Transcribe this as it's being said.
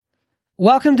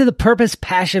Welcome to the Purpose,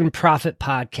 Passion, Profit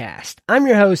podcast. I'm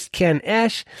your host, Ken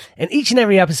Esch, and each and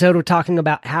every episode we're talking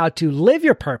about how to live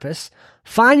your purpose,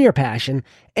 find your passion,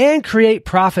 and create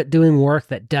profit doing work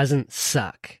that doesn't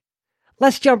suck.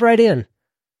 Let's jump right in.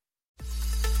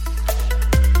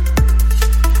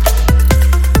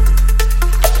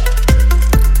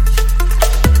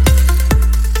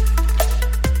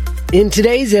 In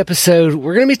today's episode,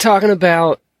 we're going to be talking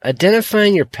about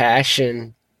identifying your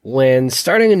passion when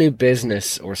starting a new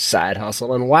business or side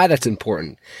hustle and why that's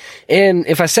important. And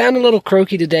if I sound a little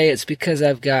croaky today, it's because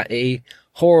I've got a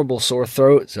horrible sore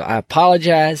throat, so I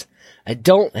apologize. I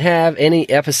don't have any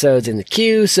episodes in the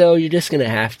queue, so you're just going to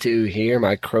have to hear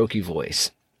my croaky voice.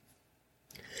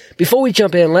 Before we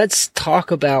jump in, let's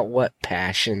talk about what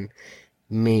passion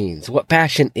means, what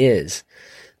passion is.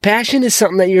 Passion is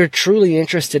something that you're truly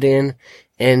interested in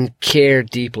and care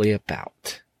deeply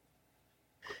about.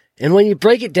 And when you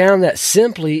break it down that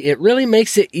simply, it really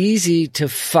makes it easy to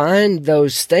find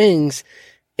those things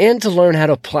and to learn how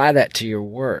to apply that to your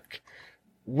work.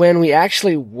 When we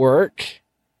actually work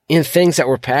in things that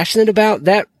we're passionate about,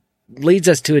 that leads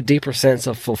us to a deeper sense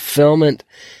of fulfillment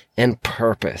and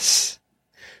purpose.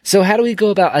 So how do we go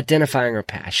about identifying our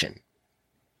passion?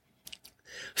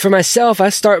 For myself, I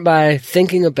start by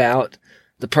thinking about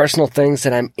the personal things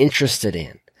that I'm interested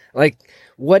in. Like,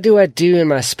 what do I do in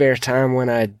my spare time when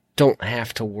I don't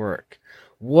have to work?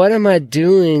 What am I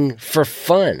doing for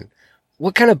fun?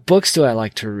 What kind of books do I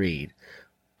like to read?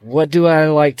 What do I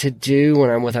like to do when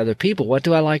I'm with other people? What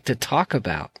do I like to talk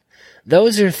about?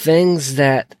 Those are things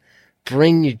that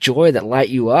bring you joy, that light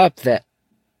you up, that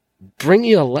bring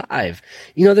you alive.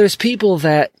 You know, there's people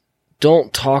that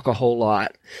don't talk a whole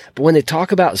lot, but when they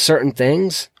talk about certain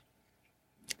things,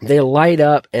 they light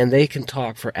up and they can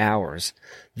talk for hours.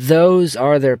 Those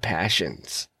are their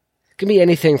passions. It can be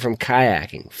anything from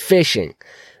kayaking, fishing,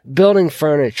 building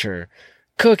furniture,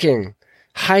 cooking,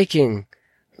 hiking,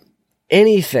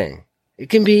 anything.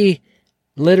 It can be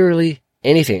literally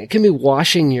anything. It can be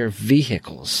washing your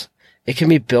vehicles. It can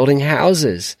be building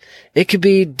houses. It could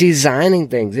be designing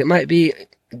things. It might be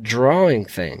drawing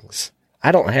things.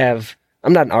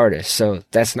 I'm not an artist, so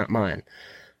that's not mine.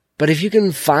 But if you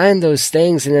can find those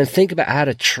things and then think about how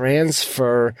to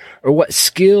transfer or what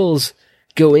skills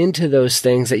go into those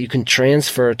things that you can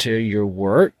transfer to your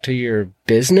work, to your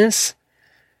business,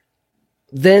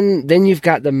 then you've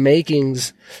got the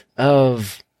makings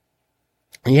of,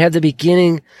 you have the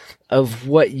beginning of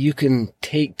what you can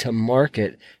take to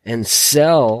market and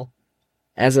sell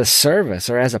as a service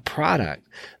or as a product.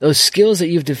 Those skills that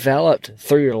you've developed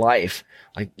through your life,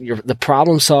 like the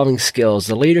problem-solving skills,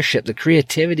 the leadership, the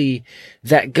creativity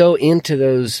that go into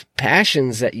those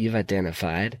passions that you've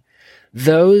identified,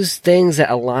 those things that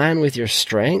align with your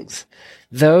strengths,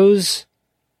 those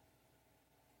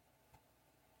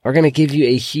are going to give you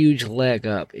a huge leg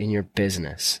up in your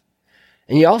business.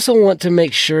 And you also want to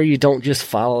make sure you don't just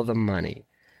follow the money.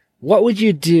 What would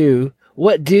you do?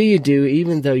 What do you do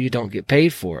even though you don't get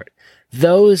paid for it?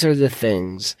 Those are the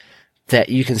things that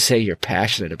you can say you're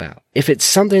passionate about. If it's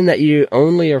something that you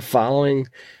only are following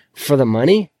for the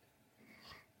money,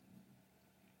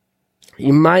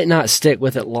 you might not stick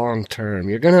with it long term.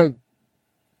 You're going to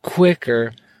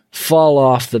quicker fall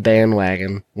off the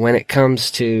bandwagon when it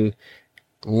comes to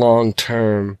long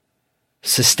term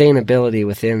sustainability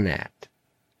within that.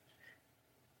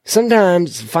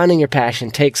 Sometimes finding your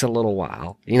passion takes a little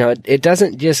while. You know, it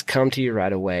doesn't just come to you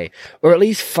right away, or at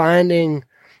least finding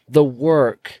the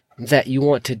work that you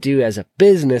want to do as a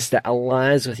business that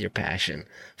aligns with your passion.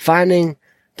 Finding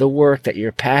the work that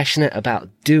you're passionate about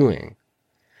doing.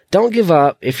 Don't give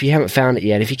up if you haven't found it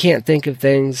yet. If you can't think of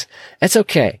things, that's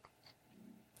okay.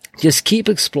 Just keep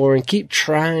exploring, keep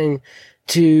trying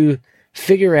to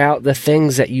figure out the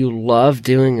things that you love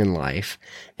doing in life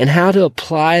and how to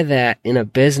apply that in a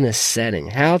business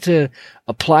setting, how to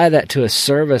apply that to a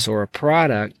service or a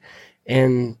product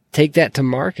and take that to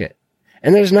market.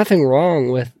 And there's nothing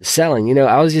wrong with selling. You know,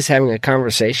 I was just having a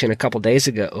conversation a couple days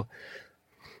ago.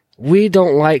 We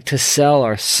don't like to sell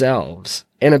ourselves.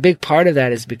 And a big part of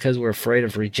that is because we're afraid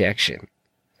of rejection.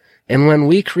 And when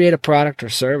we create a product or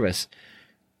service,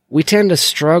 we tend to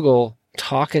struggle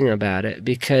talking about it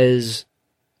because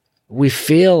we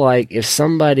feel like if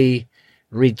somebody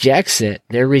rejects it,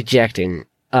 they're rejecting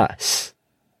us.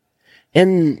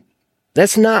 And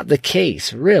that's not the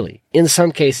case, really. In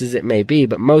some cases it may be,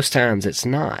 but most times it's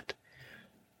not.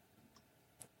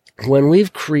 When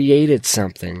we've created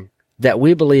something that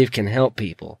we believe can help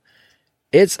people,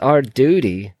 it's our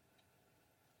duty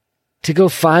to go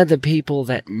find the people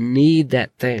that need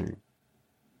that thing.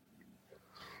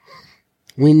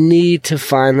 We need to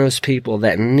find those people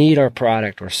that need our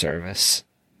product or service.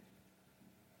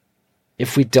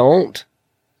 If we don't,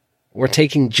 we're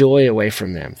taking joy away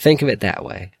from them. Think of it that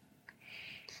way.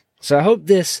 So I hope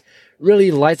this really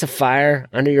lights a fire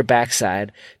under your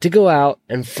backside to go out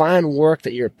and find work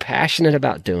that you're passionate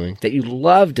about doing, that you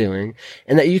love doing,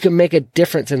 and that you can make a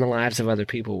difference in the lives of other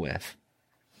people with.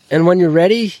 And when you're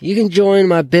ready, you can join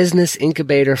my Business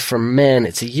Incubator for Men.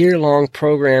 It's a year-long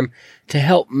program to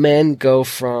help men go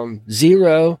from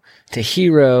zero to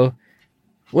hero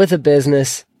with a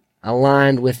business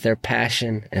aligned with their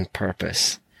passion and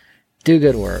purpose. Do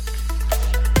good work.